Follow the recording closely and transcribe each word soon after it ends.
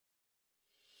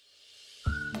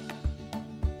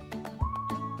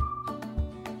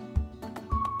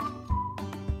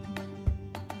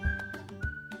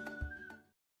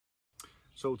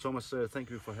So Thomas, thank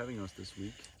you for having us this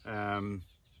week. The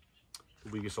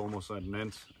week is almost at an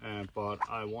end, but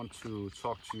I want to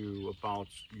talk to you about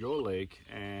your lake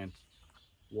and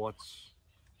what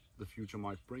the future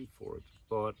might bring for it.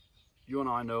 But you and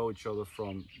I know each other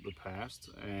from the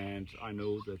past, and I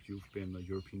know that you've been a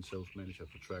European sales manager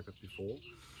for Tracker before,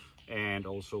 and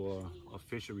also a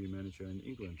fishery manager in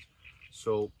England.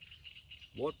 So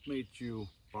what made you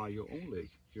buy your own lake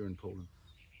here in Poland?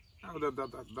 No,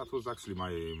 that was actually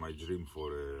my dream for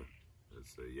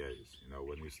let's say years. You know,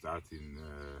 when you start in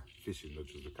fishing, not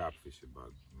just the carp fishing,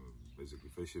 but basically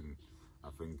fishing, I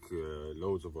think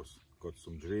loads of us got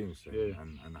some dreams,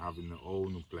 and having your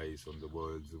own place on the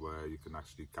world where you can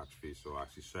actually catch fish or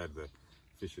actually share the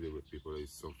fishery with people is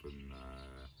something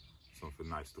something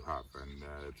nice to have. And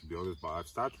to be honest, but I've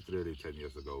started really 10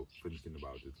 years ago thinking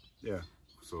about it. Yeah.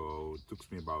 So it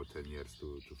took me about 10 years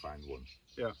to find one.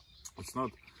 Yeah. It's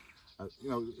not. You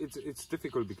know, it's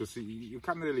difficult because you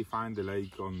can't really find the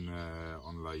lake on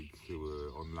like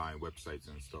online websites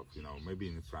and stuff. You know, maybe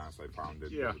in France I found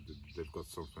that they've got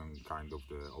something kind of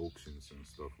the auctions and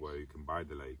stuff where you can buy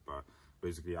the lake. But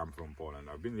basically, I'm from Poland.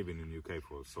 I've been living in the UK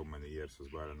for so many years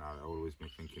as well, and I've always been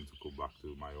thinking to go back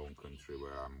to my own country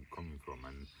where I'm coming from.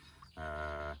 And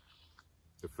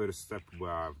the first step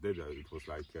where I did it was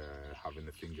like having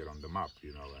a finger on the map,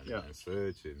 you know, and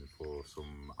searching for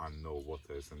some unknown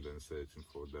waters and then searching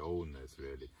for the owners,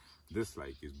 really. This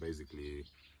lake is basically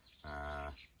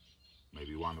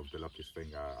maybe one of the luckiest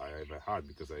things I ever had,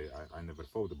 because I never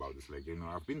thought about this lake. You know,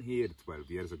 I've been here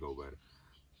 12 years ago where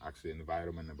actually the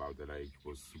environment about the lake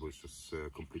was just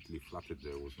completely flooded.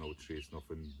 There was no trees,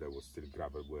 nothing. There was still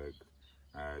gravel work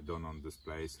done on this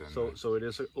place. And so it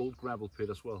is an old gravel pit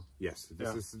as well. Yes,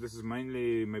 this is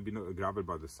mainly maybe not a gravel,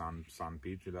 but the sand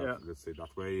pit. Let's say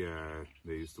that way.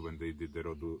 They used to, when they did the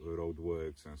road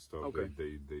works and stuff. Okay.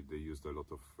 They used a lot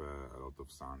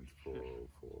of sand for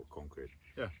concrete.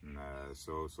 Yeah. And,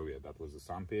 so yeah, that was the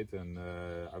sand pit, and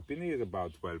I've been here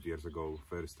about 12 years ago,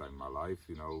 first time in my life.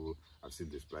 You know, I've seen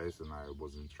this place and I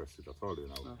wasn't interested at all. You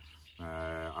know. Oh.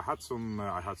 I had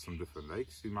some different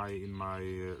lakes in my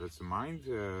let's say mind,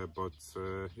 but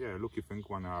yeah, lucky thing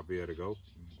 1.5 years ago,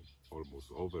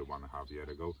 almost over 1.5 years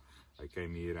ago, I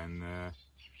came here and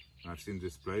I've seen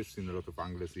this place, seen a lot of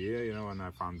anglers here, you know, and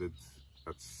I found it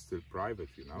that's still private,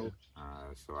 you know.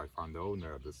 So I found the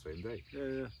owner the same day,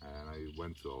 and I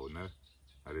went to owner.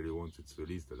 I really wanted to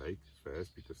lease the lake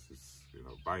first because it's, you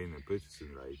know, buying and purchasing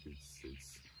the lake,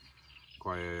 it's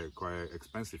quite an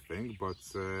expensive thing, but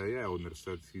yeah, owner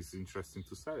said he's interested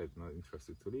to sell it, not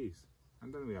interested to lease.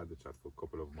 And then we had a chat for a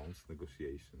couple of months,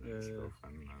 negotiation and stuff,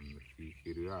 and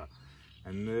here we are.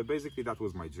 And basically that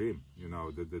was my dream, you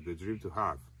know, the dream to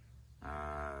have.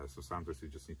 So sometimes you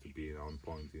just need to be on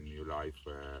point in your life,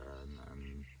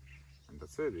 and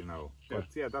that's it, you know. But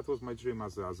yeah, that was my dream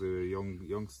as a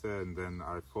youngster, and then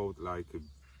I thought like.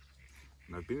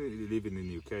 I've been living in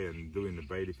the UK and doing the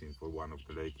bathing for one of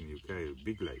the lakes in the UK, a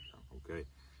big lake, okay?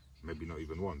 Maybe not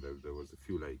even one, there was a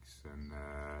few lakes, and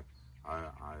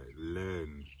I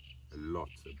learned a lot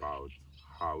about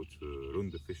how to run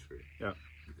the fishery. Yeah.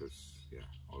 Because, yeah,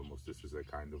 almost this is a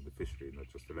kind of the fishery, not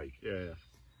just a lake. Yeah.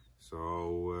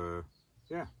 So,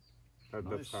 yeah,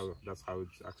 Nice. that's how it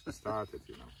actually started,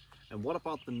 you know. And what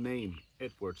about the name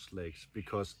Edward's Lakes?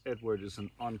 Because Edward is an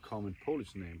uncommon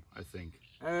Polish name, I think.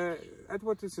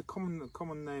 Edward is a common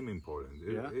name in Poland.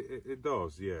 It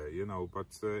does, yeah, you know, but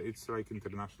it's like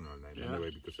international name anyway,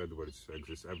 because Edwards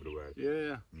exists everywhere.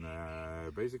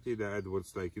 Basically, the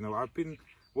Edwards Lake, you know,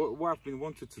 what I've been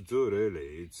wanted to do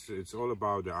really. It's all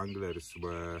about the anglers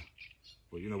where,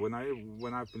 well, you know,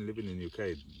 when I've been living in the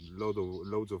UK,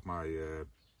 loads of my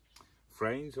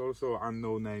friends, also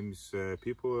unknown names,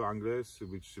 people, anglers,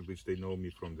 which they know me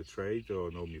from the trade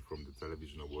or know me from the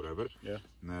television or whatever.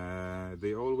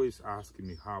 They always ask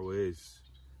me how is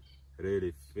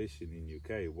really fishing in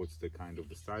UK, what's the kind of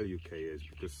the style UK is,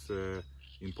 because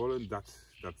in Poland that's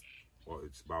well,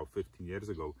 it's about 15 years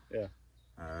ago.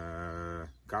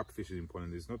 Carp fishing in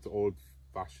Poland is not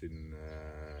old-fashioned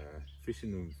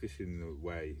fishing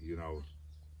way, you know.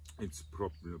 It's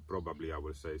probably I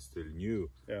would say still new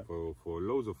for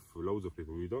loads of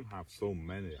people. We don't have so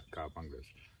many carp anglers.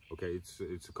 Okay,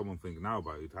 it's a common thing now,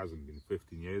 but it hasn't been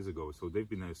 15 years ago. So they've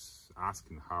been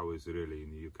asking how is it really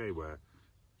in the UK, where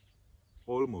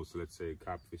almost, let's say,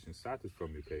 carp fishing started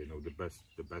from UK. You know, the best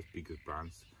biggest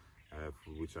brands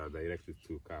which are directed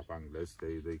to carp anglers,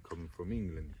 they coming from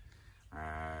England.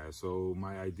 So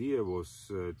my idea was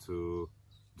to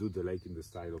do the lake in the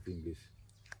style of English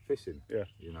fishing,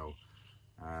 you know,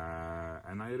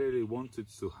 and I really wanted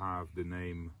to have the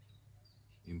name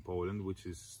in Poland, which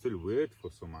is still weird for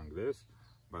some anglers,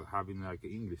 but having like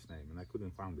an English name, and I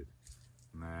couldn't find it.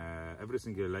 Every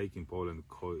single lake in Poland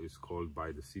is called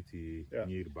by the city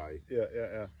nearby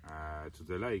to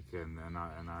the lake, and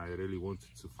I really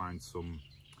wanted to find some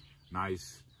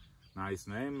nice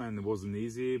name, and it wasn't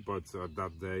easy. But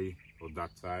that day or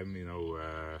that time, you know,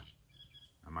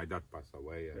 my dad passed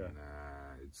away, and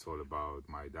it's all about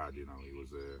my dad. You know, he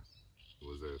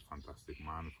was a fantastic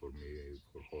man for me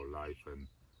for whole life, and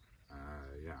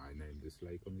yeah, I named this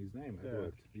lake on his name,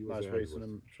 Edward. He was nice way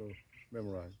to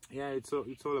memorize. Yeah, it's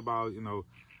all about, you know,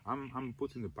 I'm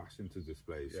putting the passion to this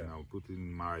place, you know,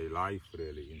 putting my life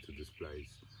really into this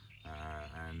place,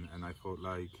 and I thought,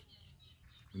 like,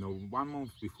 you know, 1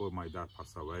 month before my dad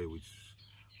passed away, which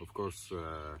of course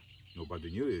nobody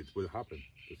knew it will happen,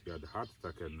 because he had a heart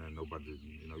attack, and nobody,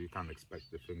 you know, you can't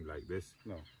expect a thing like this.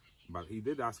 No. But he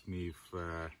did ask me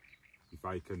if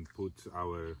I can put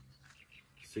our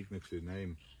signature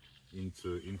name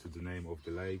into the name of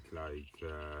the lake, like,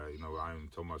 you know, I'm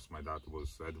Tomasz, my dad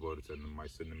was Edward, and my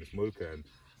surname is Mulka, and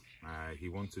he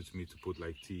wanted me to put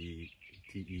like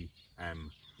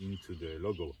TEM into the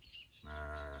logo,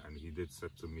 and he did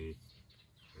said to me,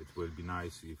 it will be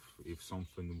nice if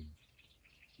something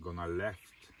gonna left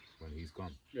when he's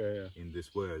gone in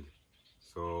this world.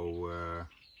 So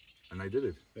and I did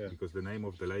it because the name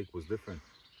of the lake was different.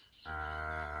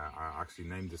 I actually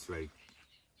named this lake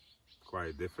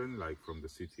quite different, like from the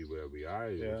city where we are,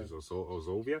 which is also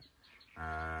Ozovia,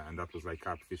 and that was like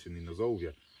carp fishing in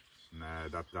Ozovia.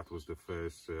 That was the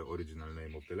first original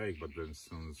name of the lake. But then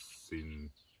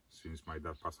since my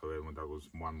dad passed away, when that was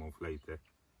 1 month later,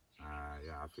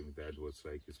 yeah, I think the Edwards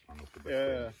Lake is one of the best.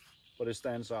 Yeah, but it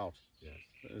stands out. Yeah,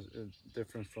 it's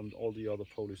different from all the other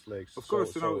Polish lakes. Of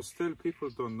course, you know, still people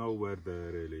don't know where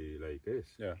the really lake is.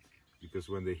 Yeah. Because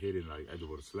when they hear it like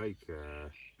Edwards Lake,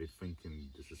 they're thinking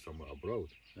this is somewhere abroad.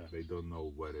 Yeah. They don't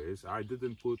know where it is. I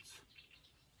didn't put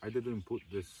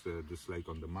this lake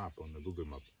on the map, on the Google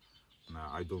map. No,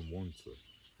 I don't want to,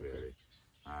 really.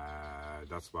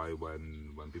 That's why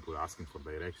when people are asking for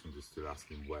directions, they're still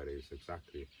asking where it is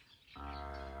exactly.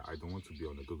 I don't want to be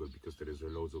on the Google, because there is a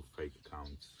loads of fake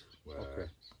accounts where,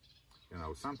 you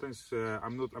know, sometimes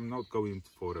I'm not going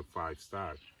for a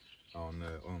 5-star. On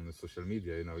the social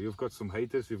media, you know, you've got some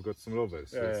haters, you've got some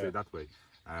lovers. Let's say that way.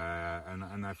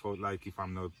 And I thought, like, if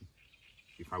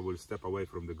I will step away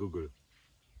from the Google,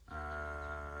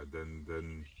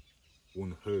 then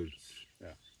won't hurt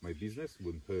my business,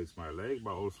 won't hurt my leg,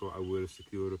 but also I will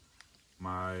secure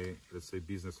my, let's say,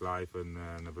 business life and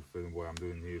everything what I'm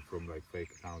doing here from like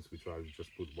fake accounts, which I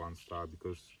just put 1 star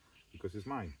because it's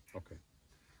mine. Okay.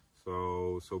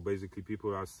 So basically,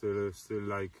 people are still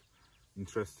like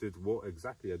interested what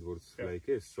exactly Edwards Lake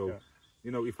is. So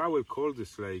you know, if I will call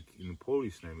this lake in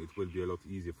Polish name, it will be a lot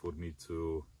easier for me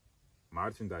to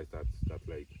merchandise that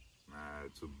lake,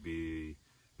 to be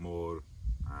more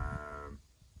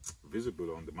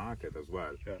visible on the market as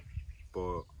well.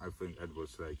 But I think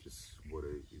Edwards Lake is what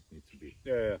it needs to be.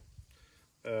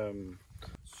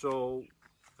 So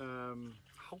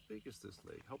how big is this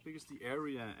lake? How big is the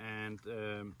area? And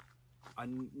I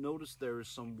noticed there is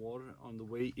some water on the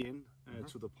way in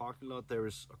to the parking lot. There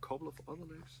is a couple of other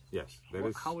lakes. Yes, there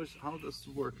is. How does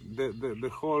it work? The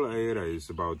whole area is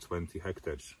about 20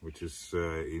 hectares, which is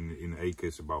in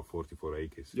acres about 44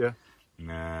 acres. Yeah.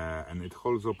 And it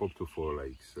holds up to 4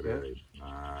 lakes, really,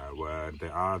 where they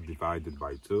are divided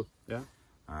by 2. Yeah.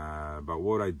 But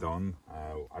what I done,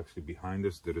 actually behind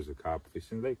us there is a carp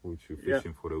fishing lake, which we're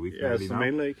fishing for a week. Yeah, it's the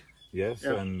main lake. Yes,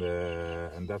 and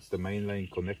that's the main lane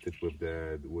connected with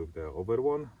the other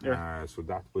one. So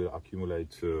that will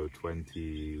accumulate to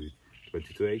 22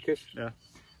 acres. Yeah.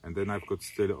 And then I've got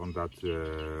still on that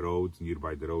road,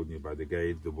 nearby the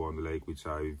gate, the one lake which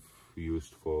I've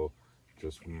used for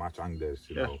just match anglers,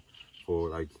 you know, for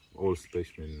like all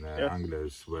specimen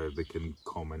anglers, where they can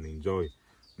come and enjoy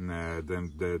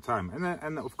the time.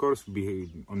 And of course,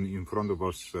 in front of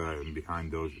us,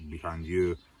 behind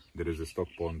you, there is a stock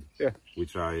pond,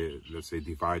 which I, let's say,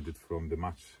 divided from the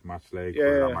match lake,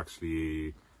 where I'm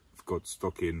actually got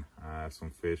stock in some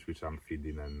fish which I'm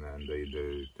feeding, and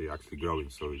they actually growing.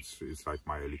 So it's like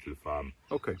my little farm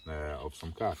of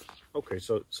some carp. Okay,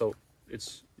 so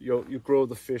it's you grow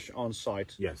the fish on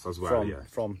site. Yes, as well.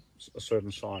 From a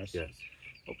certain size. Yes.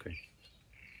 Okay.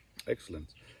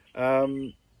 Excellent.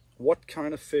 What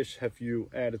kind of fish have you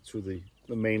added to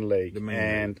the main lake?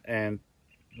 And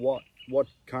what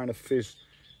kind of fish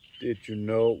did you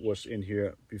know was in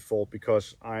here before?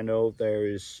 Because I know there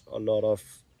is a lot of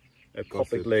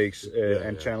public lakes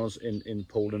and yeah. channels in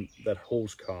Poland that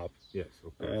holds carp. Yes,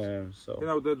 of course. So you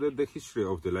know, the history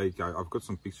of the lake, I've got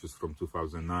some pictures from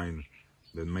 2009.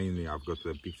 Then mainly I've got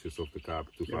the pictures of the carp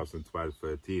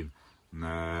 2012-13.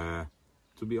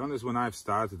 To be honest, when I've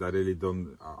started, I really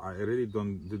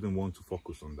didn't want to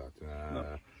focus on that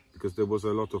because there was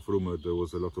a lot of rumor, there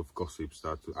was a lot of gossips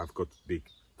that I've got big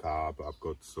carp, I've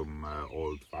got some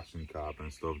old-fashioned carp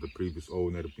and stuff. The previous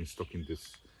owner had been stocking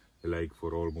this lake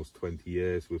for almost 20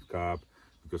 years with carp,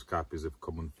 because carp is a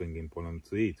common thing in Poland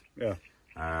to eat. Yeah.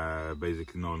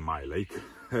 Basically not on my lake,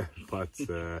 but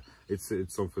it's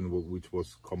something which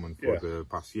was common for the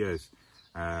past years.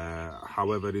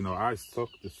 However, you know, I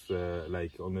stocked this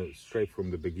lake straight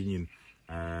from the beginning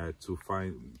to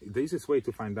find the easiest way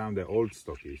to find down the old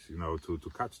stockies, you know, to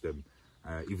catch them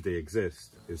if they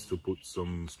exist, is to put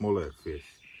some smaller fish,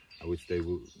 which they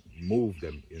will move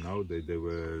them, you know, they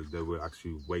will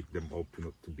actually wake them up, you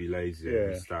know, to be lazy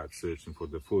and start searching for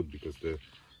the food, because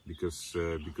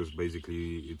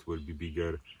basically it will be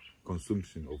bigger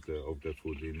consumption of the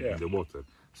food in the water.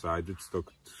 So I did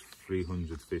stock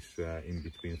 300 fish in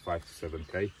between 5 to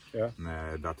 7k.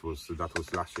 That was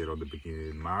last year on the beginning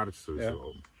in March, so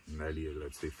nearly,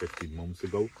 let's say, 15 months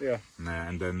ago.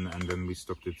 And then we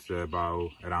stocked it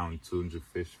about around 200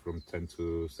 fish from 10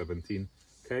 to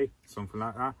 17k, something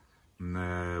like that.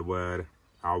 Where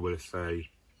I will say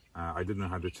I didn't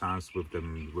have the chance with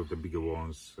the bigger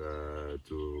ones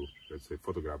to, let's say,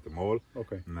 photograph them all,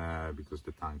 because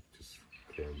the tank just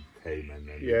came and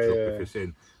dropped the fish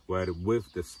in. Where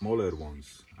with the smaller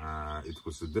ones, it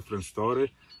was a different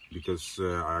story, because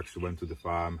I actually went to the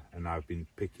farm and I've been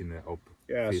picking up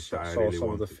fish that I really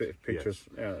wanted. Of the pictures.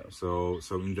 So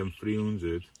in them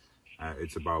 300,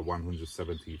 it's about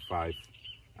 175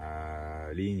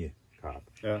 linear carp,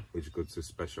 which got the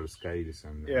special scales,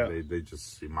 and they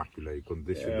just immaculate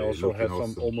condition. They also have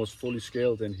some almost fully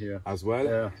scaled in here as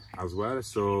well.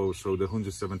 So the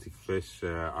 170 fish,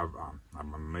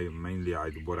 mainly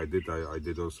what I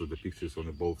did also the pictures on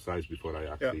the both sides before I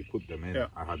actually put them in.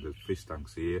 I had the fish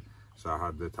tanks here, so I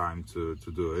had the time to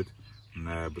do it.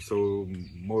 But so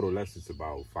more or less it's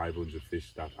about 500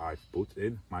 fish that I've put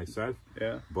in myself.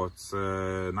 But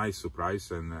nice surprise,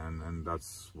 and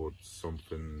that's what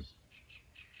something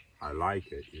I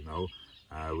like it, you know.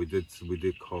 We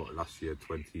did caught last year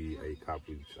 28 carp,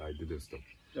 which I didn't stop.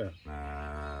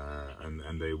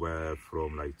 And they were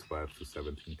from like 12 to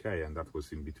 17k, and that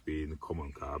was in between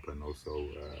common carp and also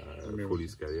fully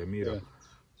scary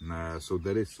Amira. So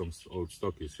there is some old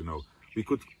stockies, you know. We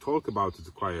could talk about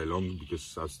it quite long,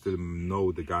 because I still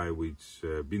know the guy which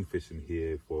been fishing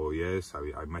here for years.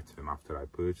 I met him after I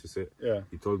purchased it.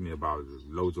 He told me about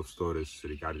loads of stories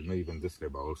regarding not even this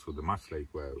lake, but also the Match Lake,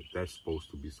 where there's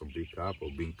supposed to be some big carp or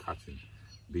big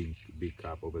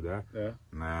carp over there.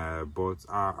 But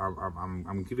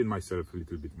I'm giving myself a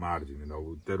little bit margin, you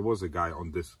know. There was a guy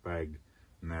on this peg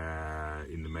in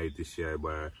the May this year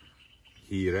where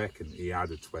he reckoned he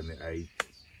added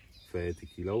 30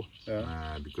 kilo,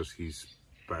 because his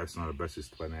personal best is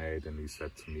 28, and he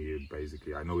said to me,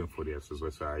 basically, I know him for years as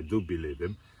well, so I do believe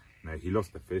him. He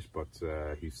lost the fish, but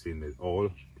he's seen it all,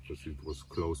 because it was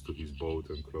close to his boat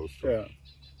and close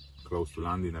to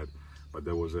landing it, but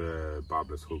there was a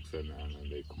barbless hooks and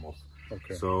they come off.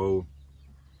 So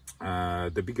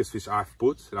the biggest fish I've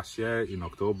put last year in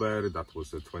October, that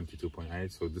was a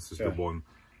 22.8, so this is the one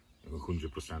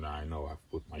 100% I know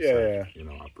I've put myself. You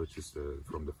know, I purchased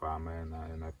from the farmer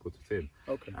and I put it in.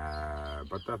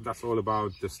 But that's all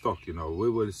about the stock, you know. We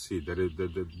will see.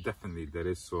 Definitely there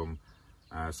is some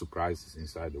surprises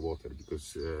inside the water,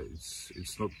 because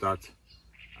it's not that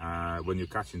when you're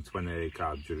catching 28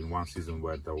 carp during one season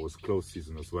where there was close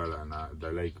season as well, and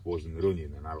the lake wasn't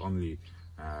running, and I only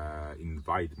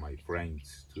invite my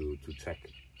friends to check,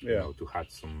 you know, to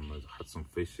had some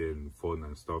fishing fun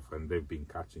and stuff, and they've been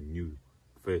catching new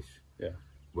fish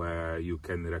where you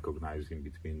can recognize in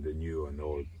between the new and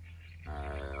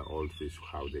old fish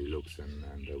how they looks, and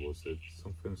there was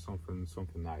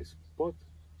something nice. But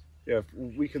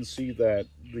we can see that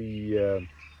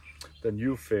the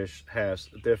new fish has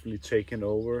definitely taken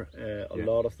over a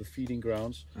lot of the feeding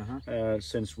grounds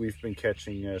since we've been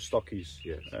catching stockies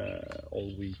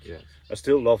all week. I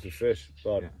still love the fish,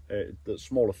 but the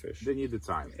smaller fish, they need the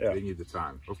time. They need the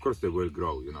time. Of course they will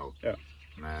grow, you know.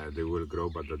 They will grow,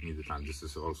 but they need the time. This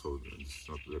is not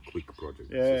a quick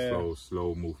project. It's a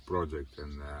slow move project,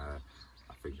 and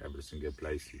I think every single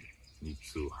place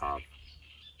needs to have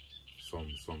some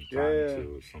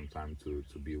time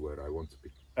to be where I want to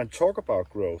be. And talk about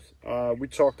growth. We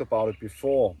talked about it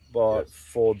before, but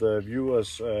for the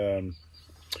viewers,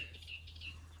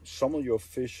 some of your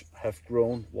fish have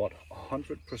grown what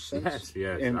 100%? Yes,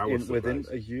 yes. Within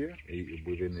a year.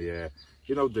 Within a year,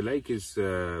 you know, the lake is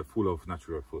full of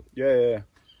natural food. Yeah.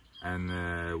 And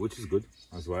which is good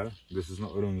as well. This is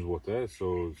not Run's water,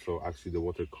 so actually the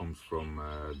water comes from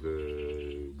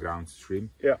the ground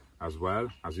stream. Yeah. As well,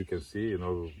 as you can see, you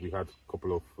know, we had a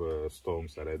couple of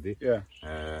storms already. Yeah.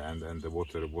 And the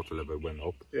water level went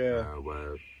up. Yeah.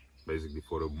 Where basically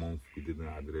for a month we didn't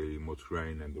have really much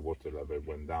rain, and the water level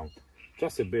went down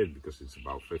just a bit, because it's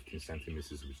about 15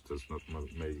 centimeters, which does not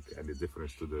make any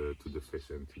difference to the fish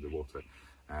and to the water.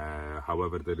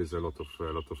 However, there is a lot of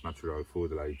natural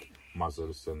food like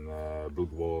mussels and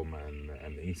bloodworm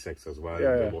and insects as well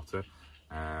in the water.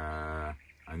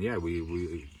 And yeah,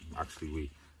 we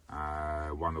actually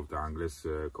one of the anglers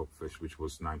caught fish which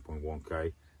was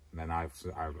 9.1k, and then I've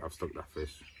stuck that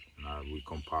fish, and we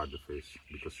compared the fish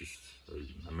because it's an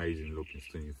amazing looking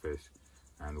stunning fish,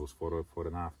 and it was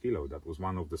 4.5 kilo. That was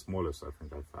one of the smallest I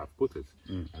think I've put it,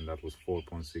 and that was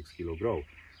 4.6 kilo grow,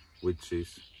 which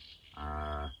is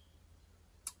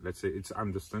let's say it's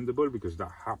understandable, because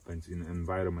that happens in an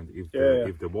environment if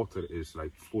the water is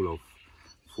like full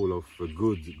of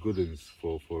goodness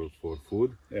for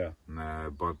food.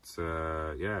 But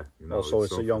yeah, you know, also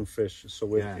it's a young fish,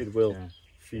 so it will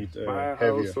feed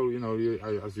heavier. Also, you know,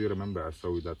 as you remember, I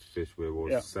saw that fish where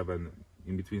was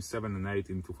between 7 and 8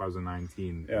 in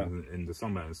 2019 in the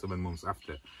summer, and 7 months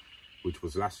after, which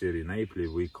was last year in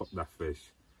April, we caught that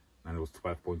fish, and it was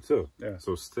 12.2.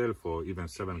 So still, for even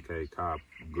 7k carp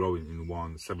growing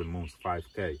in 7 months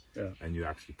 5k, and you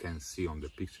actually can see on the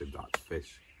picture that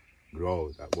fish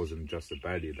grow. That wasn't just a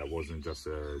belly, that wasn't just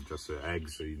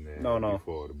eggs in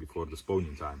before the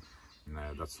spawning time.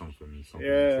 That's something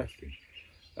interesting.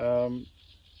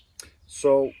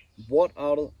 So what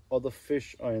other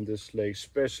fish are in this lake,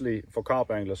 especially for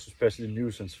carp anglers, especially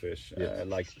nuisance fish,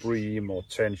 like bream or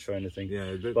tench or anything?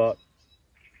 But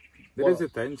there is a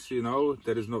tench, you know.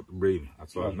 There is not bream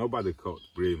at all. Nobody caught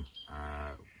bream.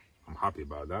 I'm happy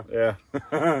about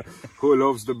that. Who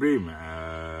loves the bream?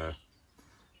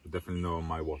 Definitely no on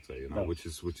my water, you know, which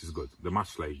is good. The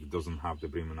match lake doesn't have the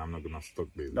bream, and I'm not gonna stock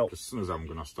bream. As soon as I'm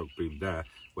gonna stock bream there,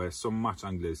 where some match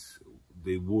anglers,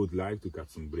 they would like to catch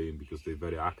some bream because they're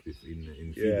very active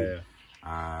in feeding.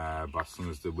 But as soon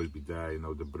as they will be there, you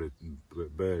know, the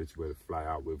birds will fly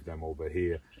out with them over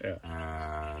here.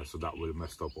 So that will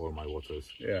mess up all my waters.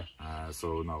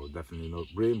 So no, definitely not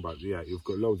bream. But yeah, you've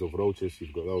got loads of roaches,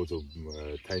 you've got loads of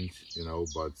tench, you know.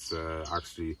 But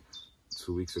actually,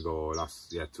 2 weeks ago,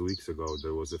 2 weeks ago,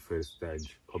 there was a first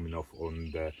tench coming off on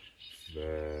the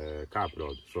carp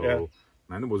rod. So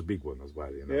and it was a big one as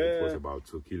well, you know. It was about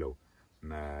 2 kilo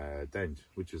tench,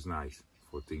 which is nice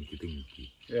for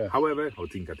tinky. However, or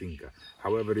tinka.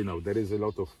 However, you know, there is a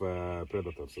lot of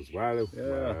predators as well.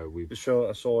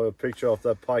 I saw a picture of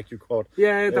that pike you caught.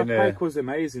 That pike was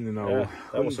amazing, you know.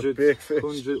 That was a big fish.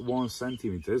 101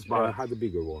 centimeters, but I had a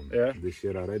bigger one this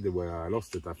year already, where I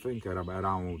lost it, I think,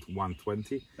 around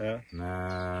 120.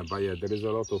 But yeah, there is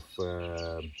a lot of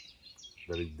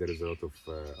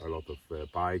a lot of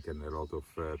pike and a lot of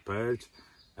perch,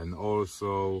 and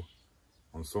also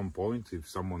on some point, if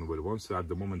someone will want to, at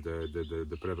the moment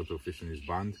the predator fishing is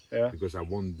banned, because I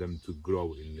want them to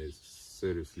grow in this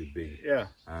seriously big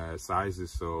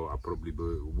sizes. So I probably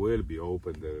will be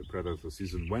open the predator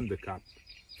season when the carp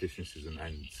fishing season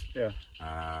ends.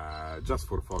 Just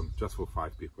for fun, just for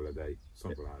 5 people a day,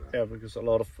 something like that. Because a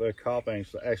lot of carp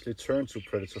anglers actually turn to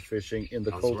predator fishing in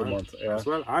the colder month. As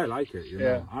well, I like it. You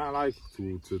know, I like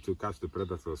to catch the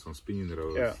predators on spinning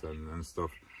rods and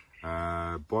stuff.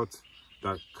 But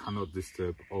that cannot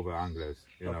disturb other anglers,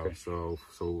 you know. So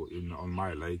on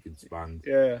my lake it's banned,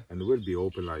 and it will be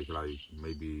open like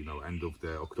maybe, you know, end of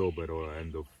the October or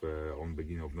end of on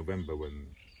beginning of November,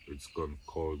 when it's gone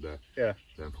cold.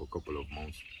 Then for a couple of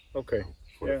months. You know,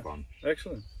 for the fun.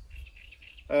 Excellent.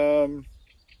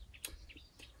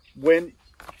 When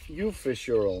you fish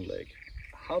your own lake,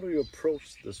 how do you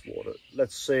approach this water?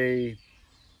 Let's say,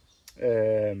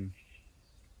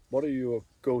 what are your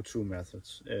go-to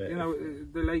methods? You know,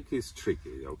 the lake is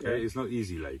tricky, it's not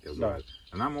easy lake as well,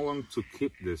 and I'm want to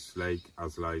keep this lake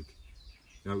as like,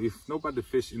 you know, if nobody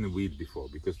fished in the weed before,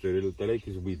 because the lake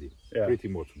is weedy, pretty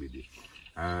much weedy.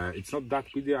 It's not that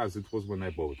weedy as it was when I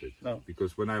bought it,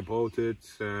 because when I bought it,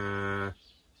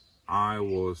 I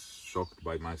was shocked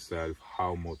by myself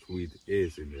how much weed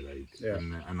is in the lake,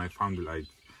 and I found like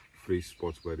 3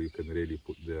 spots where you can really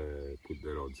put the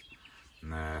rods.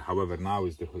 However, now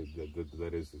is there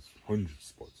is 100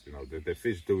 spots, you know, the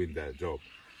fish doing their job.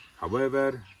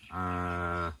 However,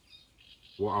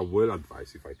 what I will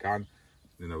advise, if I can,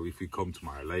 you know, if you come to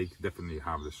my lake, definitely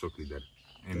have the shock leader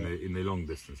in the long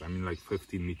distance. I mean, like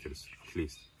 15 meters at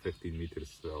least, 15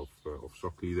 meters of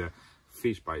shock leader.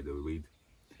 Fish by the weed.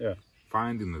 Yeah.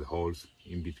 Finding the holes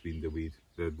in between the weed.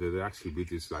 The actual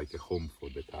weed is like a home for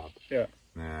the carp. Yeah.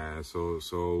 I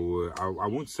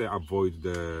won't say avoid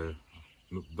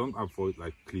don't avoid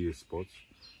like clear spots,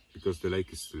 because the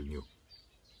lake is still new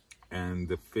and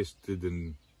the fish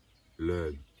didn't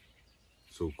learn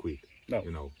so quick. No.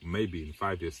 You know, maybe in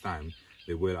 5 years time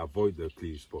they will avoid the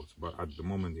clear spots, but at the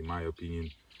moment, in my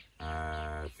opinion,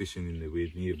 fishing in the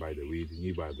weed, nearby the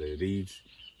reeds,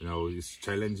 you know, it's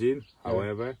challenging.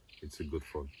 However, it's a good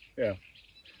fun. Yeah.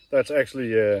 That's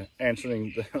actually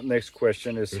answering the next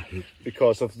question, is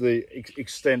because of the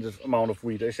extended amount of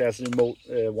weed. It's actually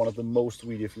one of the most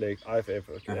weedy lakes I've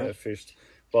ever fished,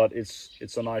 but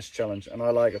it's a nice challenge, and I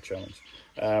like a challenge.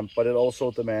 But it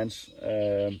also demands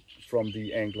from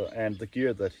the angler and the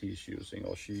gear that he's using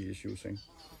or she is using.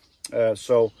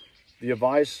 So the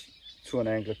advice to an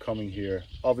angler coming here,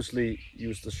 obviously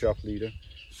use the shock leader.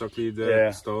 Shock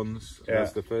leader, stones,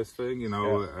 that's the first thing, you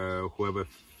know. Whoever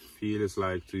feels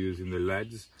like to using the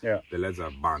leads, the leads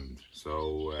are banned.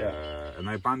 So and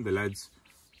I banned the leads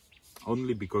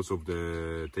only because of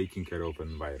the taking care of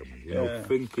environment, you know.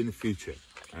 Think in the future.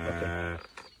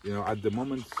 You know, at the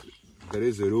moment there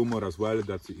is a rumor as well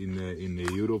that in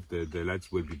Europe the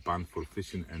leads will be banned for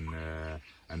fishing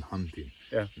and hunting.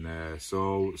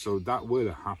 So that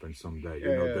will happen someday.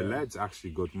 You know, the leads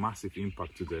actually got massive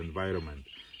impact to the environment,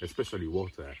 especially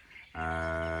water.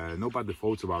 Nobody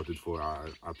thought about it for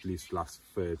at least last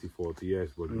 30-40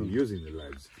 years when we're using the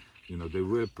leads. You know, they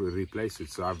will replace it,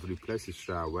 so I've replaced it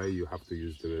straight away. You have to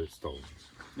use the stones.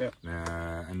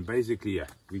 And basically,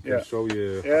 we can show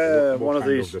you what one of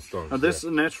these. the stones. And this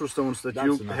natural stones that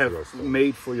you have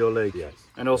made for your lake,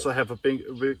 and also have a big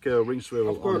ring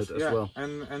swivel on it as well.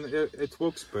 And it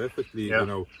works perfectly. You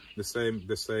know, the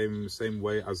same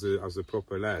way as a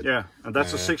proper lead. Yeah, and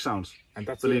that's a 6 ounce. And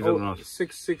that's believe it or not,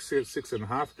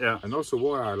 6.5. And also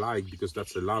what I like, because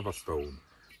that's a lava stone.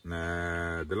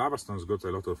 The lava stone's got a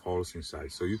lot of holes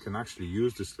inside, so you can actually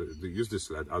use this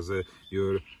lead as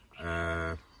your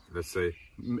let's say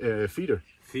feeder.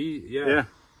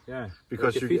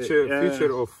 Because like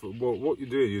feature of what you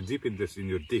do, you dip in this in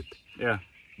your dip.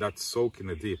 That's soak in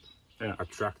a dip.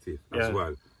 Attractive as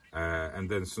well. And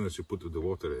then as soon as you put it in the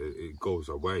water, it goes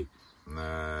away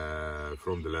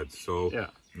from the lead. So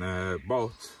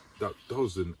but that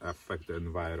doesn't affect the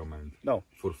environment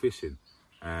for fishing.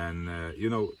 And you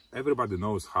know, everybody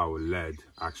knows how lead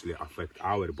actually affect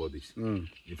our bodies.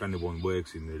 If anyone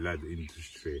works in the lead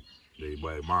industry, they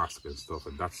wear masks and stuff,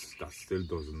 and that still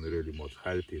doesn't really much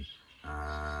helping.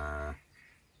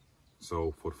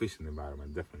 So for fishing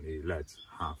environment, definitely leads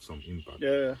have some impact.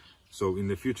 So in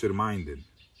the future minded,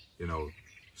 you know,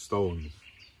 stones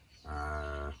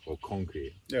or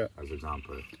concrete, as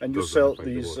example. And you sell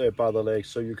these by the lake,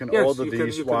 so you can order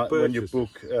these when you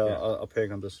book a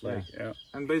peg on this lake.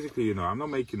 And basically, you know, I'm not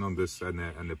making on this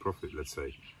any profit, let's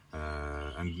say,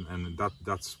 and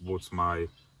that's what my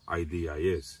idea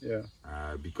is.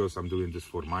 Because I'm doing this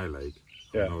for my lake,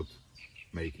 I'm not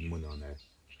making money on it.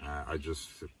 I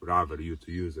just rather you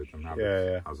to use it and have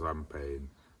it as I'm paying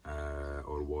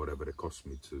or whatever it costs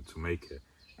me to make it.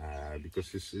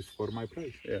 Because it's for my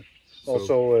place. So,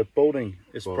 also, boating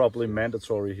is probably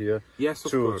mandatory here. Yes,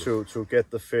 of course. To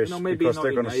get the fish. No, maybe not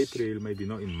in April, maybe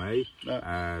not in May,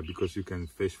 because you can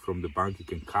fish from the bank. You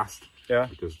can cast.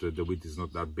 Because the weed is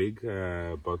not that big.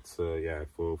 But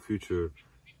for future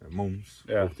months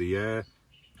of the year,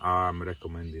 I'm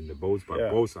recommending the boats. But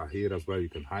boats are here as well. You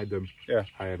can hire them.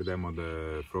 Hire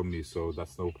them from me, so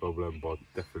that's no problem. But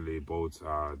definitely boats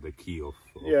are the key of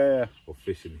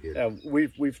fishing here.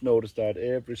 We've noticed that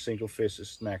every single fish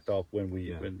is snagged up when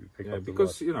we pick up the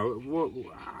because rod. You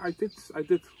know I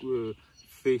did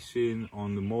fishing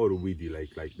on the more weedy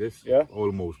lake like this,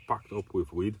 almost packed up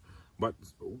with weed. But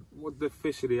what the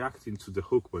fish reacting to the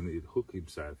hook when it hook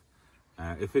himself,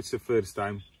 if it's the first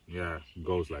time,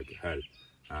 goes like hell.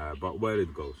 But where it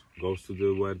goes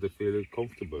to where they feel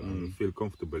comfortable and feel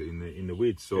comfortable in the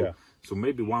weeds. So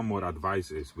maybe one more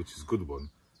advice is, which is good one,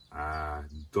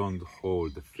 don't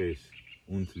hold the fish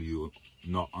until you're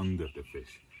not under the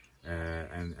fish.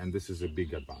 And this is a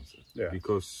big advance.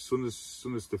 Because soon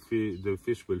as the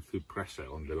fish will feel pressure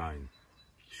on the line,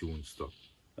 she won't stop.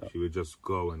 She will just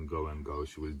go and go and go.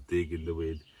 She will dig in the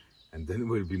weed. And then it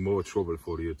will be more trouble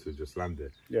for you to just land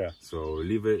it. So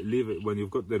leave it when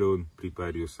you've got the run,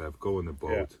 prepare yourself, go on a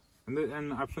boat.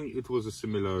 And I think it was a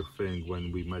similar thing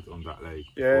when we met on that lake.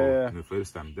 In the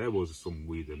first time, there was some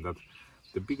weed, and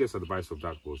the biggest advice of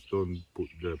that was don't put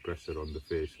the pressure on the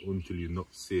fish until you not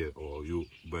see it or you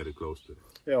very close to it.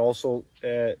 Yeah, also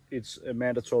it's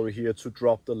mandatory here to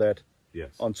drop the lead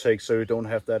Yes. on take, so you don't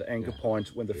have that anchor Yeah.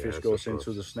 point when the fish Yes, goes of into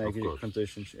course. the snaky Of course.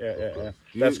 conditions. Of Yeah. course.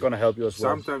 That's going to help you as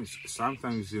well.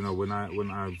 Sometimes, you know, when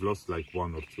I've lost like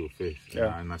 1 or 2 fish,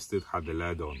 and I still had the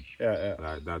lead on,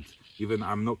 that even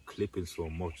I'm not clipping so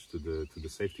much to the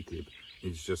safety clip.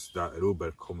 It's just that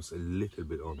rubber comes a little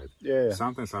bit on it. Yeah.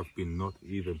 Sometimes I've been not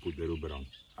even put the rubber on.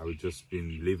 I would just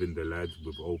been leaving the lead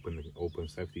with open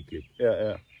safety clip.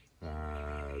 Yeah.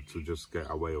 To just get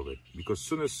away of it, because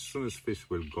soon as fish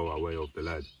will go away of the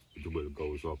lead, it will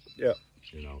goes up. Yeah.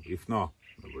 You know, if not,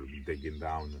 it will be digging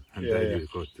down, and Yeah, then yeah. you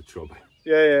got the trouble.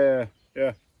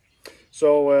 Yeah.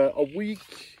 So a week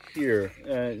here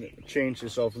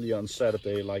changes obviously on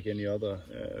Saturday, like any other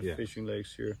fishing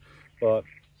lakes here. But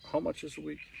how much is a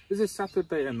week? This is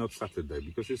Saturday and not Saturday,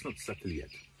 because it's not settled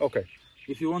yet. Okay.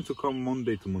 If you want to come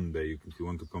Monday to Monday, if you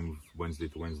want to come Wednesday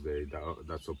to Wednesday,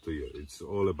 that's up to you. It's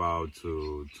all about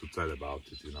to tell about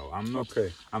it. You know, I'm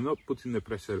not putting the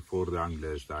pressure for the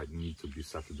anglers that it need to be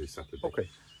Saturday. Okay.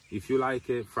 If you like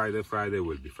it, Friday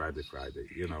will be Friday.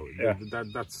 You know,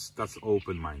 that's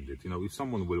open-minded. You know, if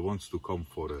someone wants to come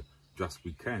for a just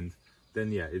weekend,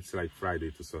 then yeah, it's like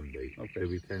Friday to Sunday. Okay. The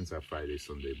weekends are Friday,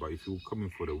 Sunday. But if you're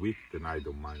coming for a week, then I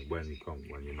don't mind when you come,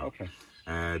 when you know. Okay.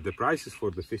 The prices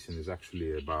for the fishing is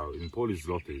actually about, in Polish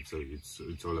zloty, so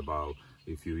it's all about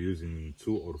if you're using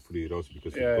 2 or 3 rods,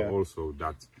 because you've got also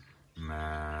that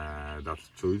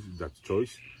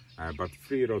choice. But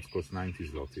 3 rods cost 90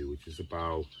 zloty, which is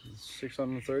about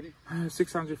 630.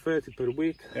 630 per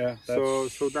week. Yeah. So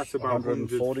that's about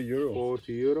 140 euros.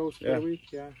 40 euros per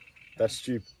week. Yeah. That's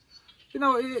cheap. You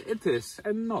know, it is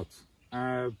and not.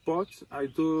 But I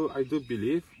do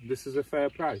believe this is a fair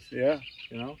price. Yeah.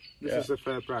 You know, this is a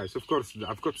fair price. Of course,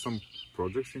 I've got some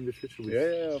projects in the future.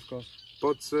 Yeah, of course.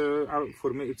 But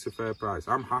for me, it's a fair price.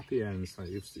 I'm happy, and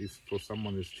if for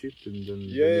someone it's cheap, then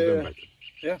even better.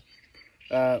 Yeah.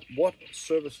 What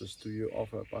services do you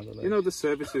offer, by the way? You know, the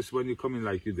services when you come in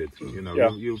like you did. You know,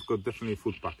 you've got definitely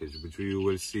food package, which you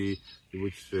will see,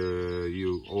 which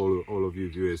all of you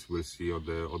viewers will see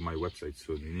on my website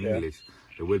soon in English.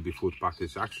 There will be food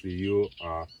package. Actually, you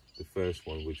are the first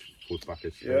one which food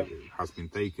package has been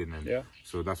taken, and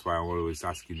so that's why I'm always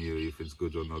asking you if it's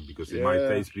good or not, because it might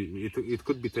taste. It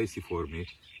could be tasty for me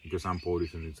because I'm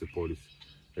Polish and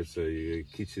it's a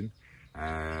kitchen.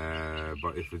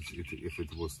 But if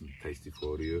it wasn't tasty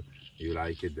for you, you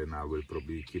like it, then I will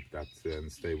probably keep that and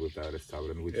stay with that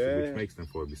restaurant, which makes them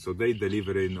for me. So they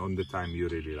deliver in on the time you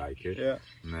really like it,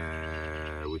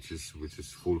 which is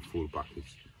full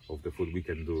package of the food. We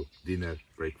can do dinner,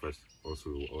 breakfast, also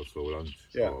lunch.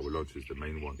 Or lunch is the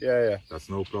main one. That's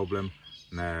no problem.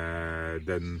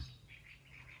 Then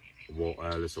what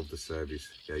else of the service?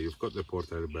 Yeah, you've got the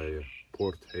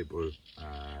portable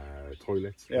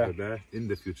toilets over there. In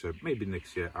the future, maybe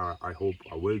next year, I hope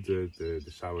I will do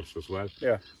the showers as well.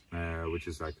 Which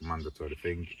is like a mandatory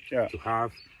thing to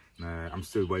have. I'm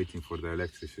still waiting for the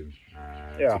electrician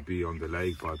to be on the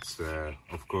lake, but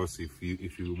of course, if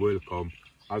you will come,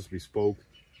 as we spoke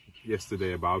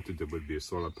yesterday about it, there will be a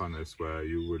solar panels where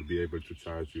you will be able to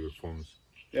charge your phones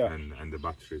and the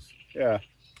batteries.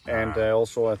 And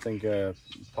also, I think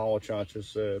power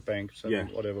chargers, banks, and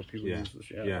whatever people use.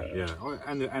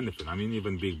 And anything. I mean,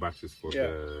 even big batteries for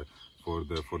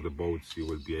the boats, you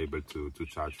will be able to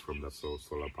charge from the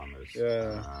solar panels.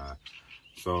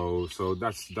 So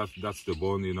that's the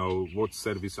one. You know what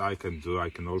service I can do. I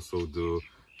can also do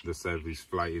the service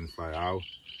fly in, fly out,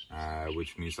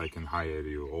 which means I can hire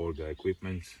you all the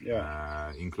equipment,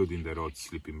 including the rods,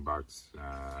 sleeping bags.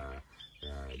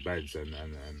 Beds and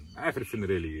everything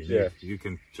really you need. You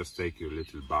can just take your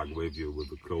little bag with you with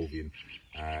the clothing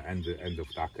and the end of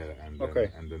tackle, and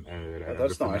then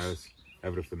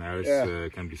everything else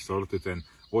can be sorted. And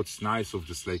what's nice of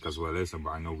this lake as well is, and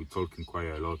I know we're talking quite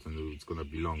a lot and it's gonna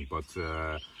be long, but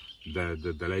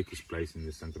the lake is placed in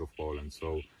the center of Poland,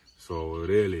 so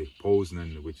really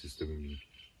Poznan, which is the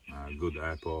good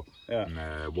airport,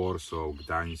 Warsaw,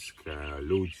 Gdańsk,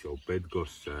 Łódź or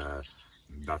Bydgoszcz,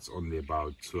 that's only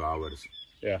about 2 hours,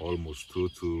 almost 2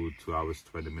 hours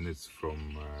 20 minutes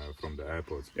from the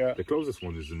airport. The closest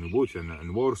one is in Łódź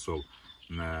and Warsaw,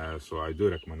 so I do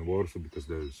recommend Warsaw because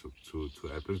there's two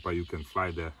airplanes, but you can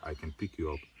fly there. I can pick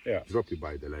you up, drop you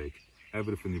by the lake,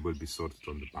 everything will be sorted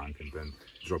on the bank, and then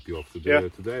drop you off to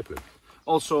the airplane.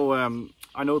 Also,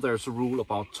 I know there's a rule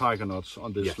about tiger nuts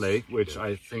on this lake, which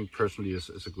I think personally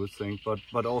is a good thing,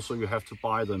 but also you have to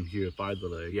buy them here by the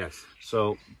lake. Yes.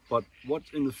 So, but what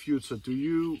in the future do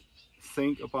you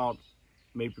think about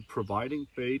maybe providing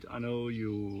bait? I know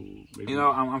you. Maybe... You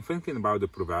know, I'm thinking about the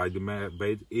providing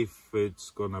bait if it's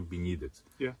gonna be needed.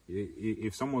 Yeah.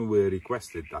 If someone will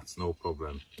request it, that's no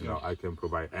problem. You know, I can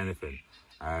provide anything.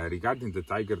 Regarding the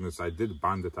tiger nuts, I did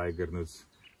ban the tiger nuts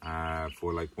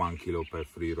for like 1 kilo per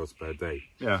 3 rods per day.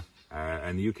 Yeah.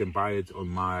 And you can buy it on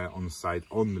my site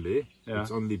only. Yeah.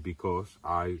 It's only because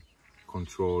I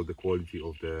control the quality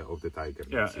of the tiger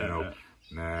nuts. Yeah, you know.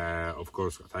 Of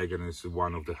course, tiger nuts is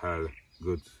one of the hell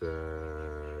good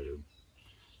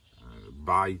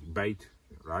bait,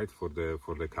 right, for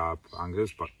the carp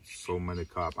anglers. But so many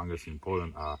carp anglers in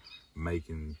Poland are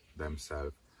making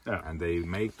themselves. Yeah. And they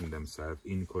making themselves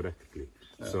incorrectly.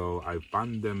 So I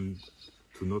banned them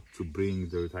not to bring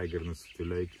the tiger nuts to the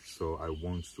lake. So I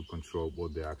want to control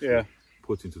what they actually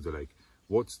put into the lake.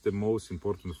 What's the most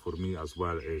important for me as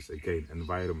well is, again,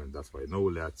 environment. That's why no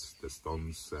lets, the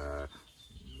stones,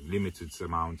 limited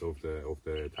amount of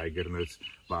the tiger nuts.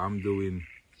 But I'm doing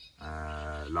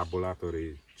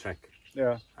laboratory check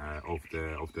of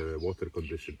the water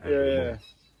condition every month.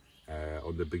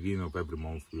 On the beginning of every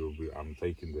month, I'm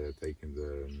taking the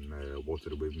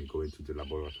water with me, going to the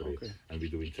laboratory, and we're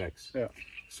doing checks. Yeah.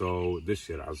 So this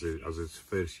year, as it's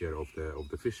first year of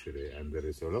the fishery, and there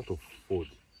is a lot of food,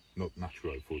 not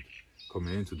natural food,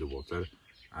 coming into the water.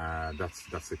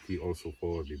 That's a key also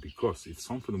for me, because if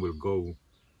something will go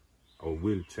or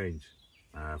will change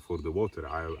for the water,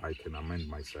 I can amend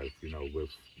myself, you know,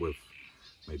 with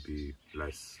maybe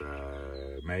less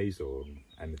maize or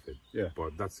anything. Yeah.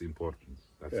 But that's important.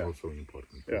 That's also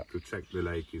important to check the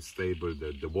lake is stable,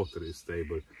 the water is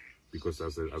stable, because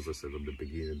as I said at the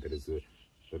beginning,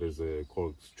 there is a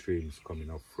cold streams coming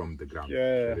off from the ground.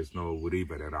 There is no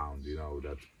river around, you know,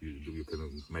 that you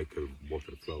can make a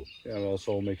water flow. Yeah, and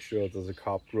also make sure that the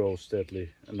carp grows steadily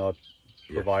and not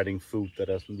providing food that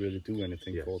doesn't really do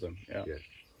anything for them. Yeah.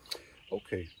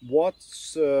 Okay,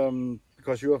 what's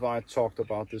because you and I talked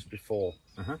about this before,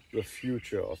 the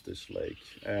future of this lake,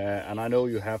 and I know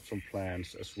you have some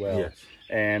plans as well. Yes.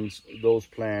 And those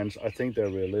plans, I think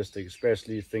they're realistic,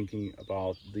 especially thinking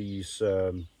about these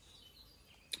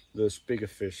bigger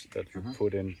fish that you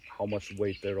put in, how much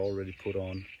weight they're already put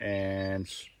on, and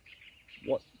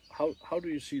how do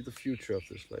you see the future of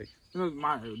this lake? You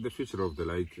know, the future of the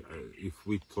lake, if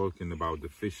we're talking about the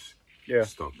fish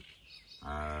stock,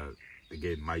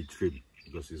 again, my dream,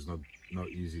 because it's not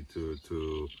easy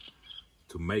to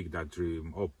make that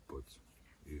dream up, but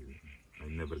I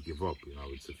never give up. You know,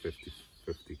 it's a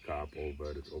 50 carp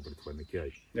over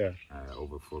 20k,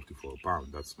 over 44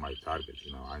 pounds. That's my target.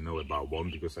 You know, I know about one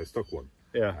because I stock one.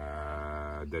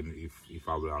 Then if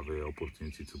I will have the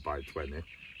opportunity to buy 20,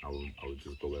 I will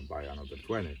just go and buy another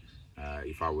 20.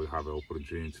 If I will have an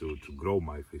opportunity to grow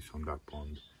my fish on that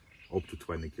pond up to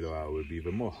 20 kilo, I will be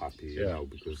even more happy, you know,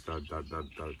 because that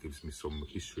gives me some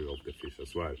history of the fish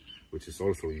as well, which is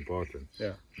also important.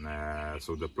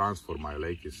 So the plans for my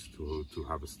lake is to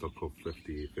have a stock of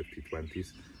 50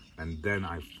 20s, and then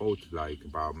I thought like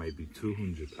about maybe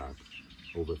 200 carp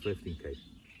over 15k.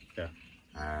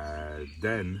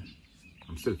 Then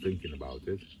I'm still thinking about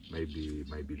it. Maybe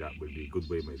that will be a good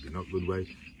way, maybe not good way.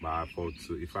 But I thought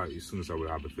as soon as I will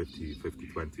have a 50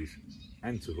 20s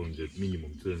and 200,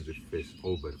 minimum 200 fish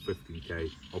over 15k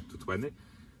up to 20,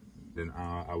 then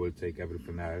I will take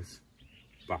everything else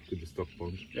back to the stock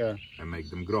pond and make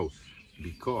them grow.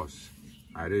 Because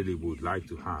I really would like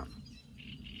to have,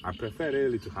 I prefer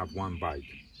really to have one bite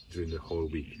during the whole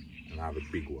week and have a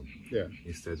big one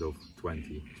instead of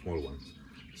 20 small ones.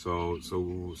 So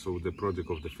the project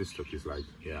of the fish stock is like,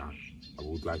 I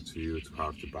would like you to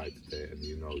have the bite today, and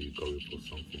you know you're going for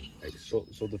something extra.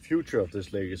 So the future of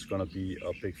this lake is going to be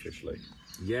a big fish lake.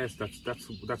 Yes,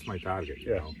 that's my target.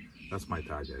 You know, that's my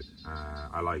target.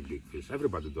 I like big fish.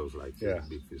 Everybody does like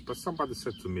big fish. But somebody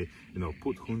said to me, you know,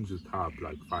 put 100 carp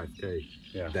like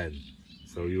 5k. Then,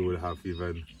 so you will have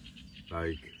even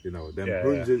like, you know, them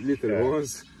 100 little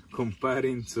ones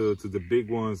comparing to the big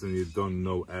ones, and you don't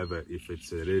know ever if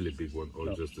it's a really big one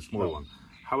or just a small one.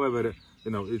 However,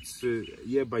 you know, it's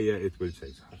year by year it will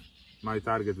change. My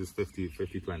target is 50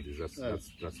 20s.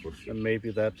 That's for sure. And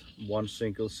maybe that one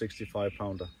single 65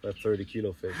 pounder, that 30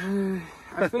 kilo fish.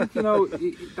 I think, you know,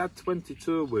 that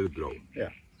 22 will grow.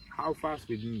 How fast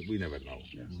we never know.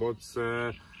 But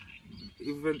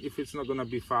even if it's not gonna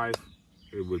be 5,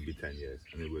 it will be 10 years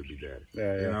and it will be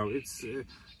there. You know, it's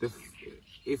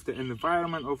if the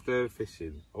environment of the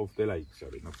fishing of the lake,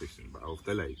 sorry, not fishing, but of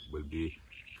the lake will be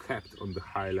kept on the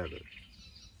high level,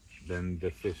 then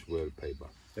the fish will pay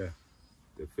back.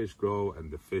 The fish grow and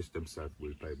the fish themselves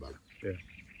will pay back.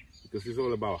 Because it's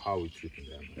all about how we're treating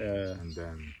them. And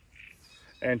then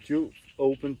And you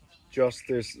opened just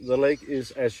this. The lake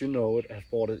is, as you know it, have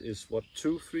bought it, is what,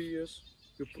 2-3 years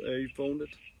you've owned it?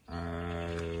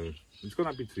 It's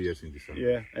gonna be 3 years in December.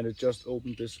 Yeah, and it just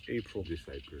opened this April. This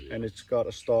April, yeah. And it's got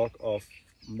a stock of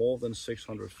more than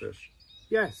 600 fish.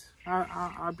 Yes,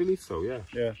 I believe so. Yeah,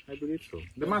 Yeah, I believe so.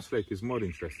 The match lake is more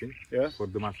interesting, yeah, for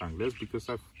the match anglers, because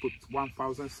I've put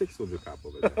 1,600 carp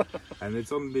over there, and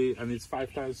it's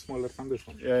 5 times smaller than this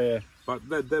one. yeah, yeah. But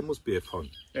there must be a fun,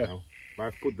 Yeah. you know. But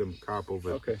I've put them carp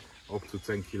over Okay. up to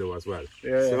 10 kilo as well.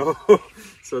 Yeah, so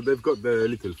so they've got the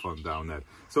little fun down there.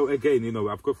 So again, you know,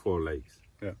 I've got 4 lakes.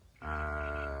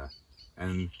 Yeah.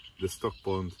 And the stock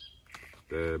pond,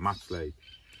 the match lake,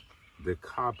 the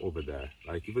carp over there,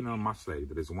 like even on match lake,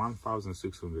 there is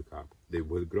 1,600 carp. They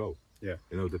will grow. Yeah.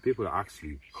 You know, the people are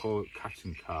actually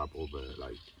catching carp over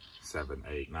like 7,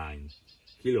 8, 9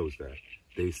 kilos there.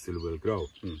 They still will grow.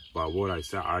 But what I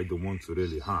said, I don't want to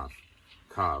really have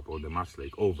carp on the match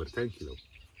lake over 10 kilo.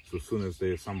 So as soon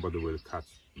as somebody will catch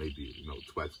maybe, you know,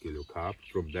 12 kilo carp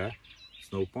from there,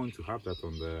 it's no point to have that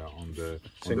on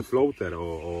the floater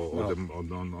or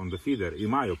on the feeder, in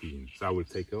my opinion. So I will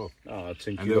take it off. Oh,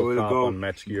 10 And kilo they will carp go on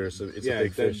match gear, so it's yeah, a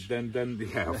big fish. Then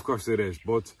yeah, of course it is,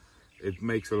 but it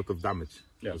makes a lot of damage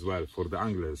Yeah. as well for the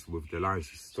anglers with the lines.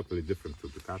 It's totally different to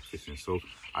the catfishing. So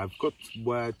I've got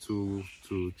where to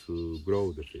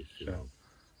grow the fish, you know.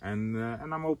 And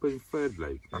I'm opening 3rd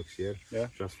lake next year, Yeah.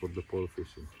 just for the pole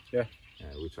fishing. Yeah.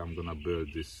 Which I'm gonna build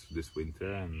this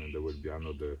winter, and there will be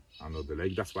another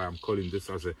lake. That's why I'm calling this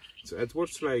it's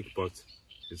Edwards Lake, but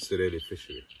it's really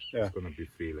fishery. Yeah. It's gonna be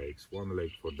 3 lakes. 1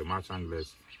 lake for the match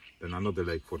anglers, then another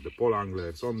lake for the pole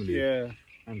anglers only, Yeah,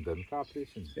 and then carp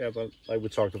fishing. yeah, but like we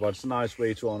talked about, it's a nice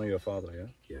way to honor your father, yeah?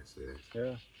 Yes, it is.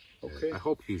 Yeah, okay. I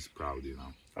hope he's proud, you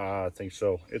know. I think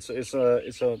so. It's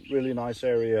a really nice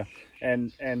area,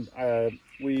 and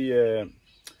we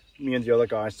me and the other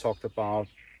guys talked about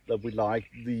that we like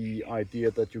the idea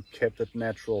that you kept it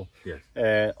natural.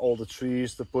 Yes. All the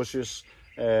trees, the bushes,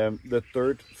 the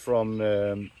dirt from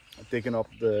digging up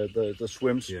the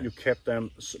swims, Yeah. you kept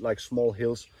them like small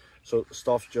hills, so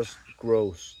stuff just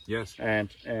grows. Yes. And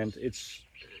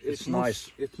it's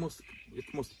nice. It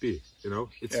must be, you know.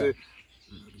 It's Yeah.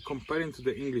 comparing to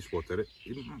the English water,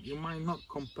 you might not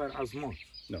compare as much.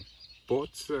 No.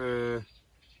 But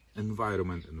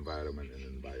environment.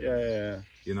 Yeah.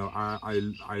 You know,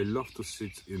 I love to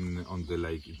sit on the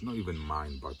lake. It's not even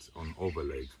mine, but on other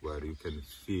lakes where you can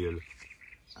feel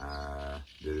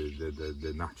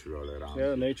the natural around.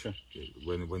 Yeah, you. nature.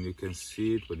 When you can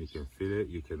see it, when you can feel it,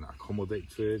 you can accommodate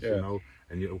to it. Yeah. You know,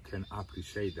 and you can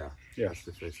appreciate that. Yeah. That's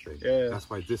the first thing. Yeah. That's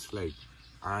why this lake,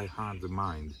 I had the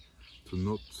mind to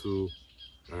not to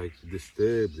like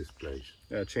disturb this place.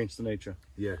 Yeah, change the nature.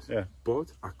 Yes. Yeah. But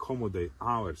accommodate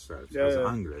ourselves Yeah, as yeah.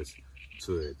 anglers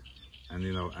to it, and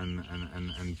you know,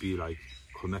 and be like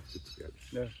connected together.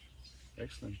 Yeah,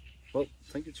 excellent. Well,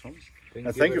 thank you, Thomas. Thank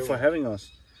And you thank you very for much. having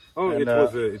us. Oh, And,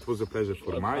 it was a pleasure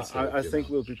for myself. I you think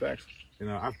know. we'll be back. You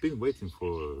know, I've been waiting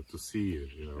to see you.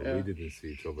 You know, Yeah. we didn't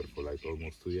see each other for like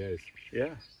almost 2 years.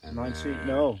 Yeah, And, 19.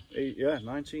 No, 8, yeah,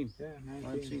 19. Yeah,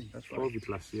 19, that's right. COVID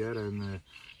last year, and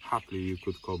happily you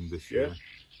could come this Yeah. year.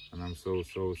 And I'm so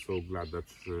glad that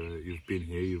you've been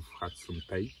here. You've had some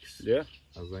takes. Yeah,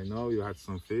 As I know, you had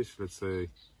some fish. Let's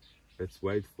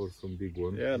wait for some big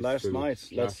one. yeah. It's Last still- night.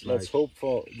 last Let's night. hope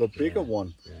for the bigger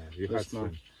one. Yeah, you had This some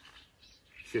night.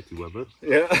 shitty weather.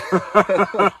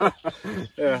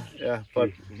 Yeah, yeah.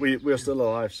 But we're still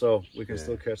alive, so we can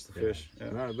still catch the fish. Yeah.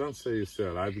 No, don't say you're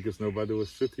still alive because nobody was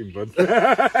shooting. But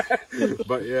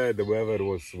but yeah, the weather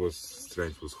was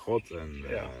strange. It was hot and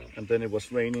Yeah, and then it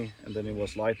was raining, and then it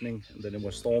was lightning, and then it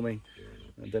was storming,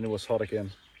 and then it was hot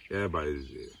again. yeah. By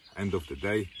the end of the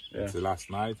day, Yeah. it's the last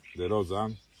night. The rod's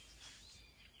on.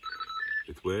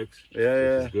 It works. Yeah, which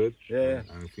yeah. is good. Yeah.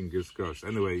 And fingers crossed.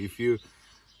 Anyway, if you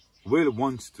will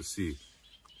want to see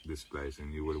this place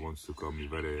and you will want to come, you're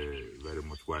very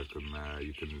much welcome.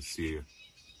 You can see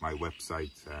my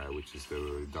website, which is the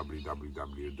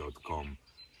www.com.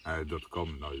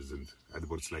 No, it isn't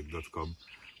edwardslake.com.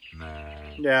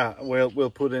 Yeah, we'll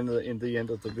put in the end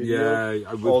of the video.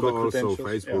 Yeah, we've all got the also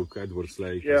credentials. Facebook, Edwards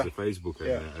Lake Yeah. as a Facebook, and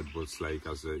Yeah. Edwards Lake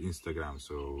as an Instagram.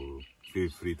 So feel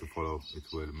free to follow. It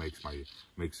will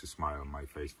makes a smile on my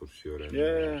face for sure. And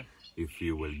Yeah. if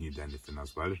you will need anything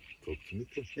as well, talk to me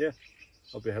too. Yeah,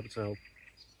 I'll be happy to help.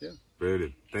 Yeah.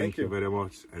 Brilliant. Thank you you. very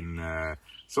much. And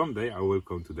someday I will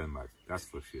come to Denmark. That's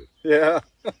for sure. Yeah.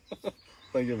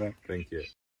 Thank you, man. Thank you.